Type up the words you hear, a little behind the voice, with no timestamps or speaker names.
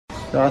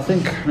Yeah,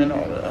 I mean,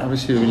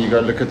 obviously when you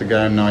go look at the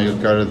game now, you'll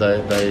go to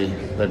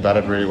they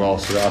batted really well,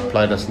 so they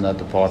outplayed us in that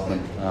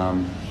department.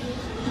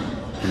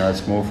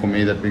 It's more for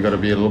me that we've got to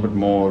be a little bit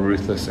more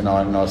ruthless in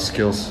our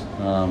skills.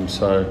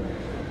 So,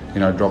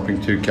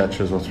 dropping 2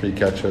 catches or 3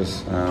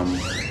 catches, a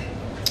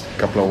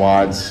couple of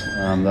wides,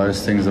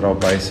 those things that are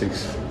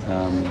basics.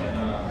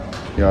 I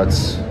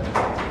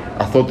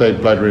thought they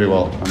played really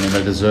well. I mean,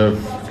 they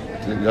deserve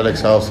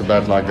Alex Hales to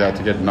bat like that,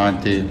 to get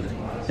 90.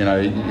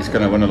 He's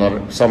going to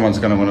win someone's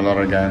going to win a lot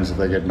of games if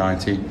they get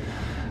 90.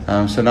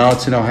 So now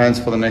it's in our hands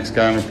for the next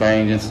game. We're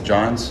playing against the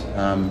Giants.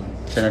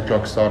 10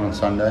 o'clock start on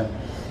Sunday.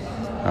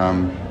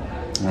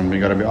 And we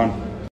got to be on.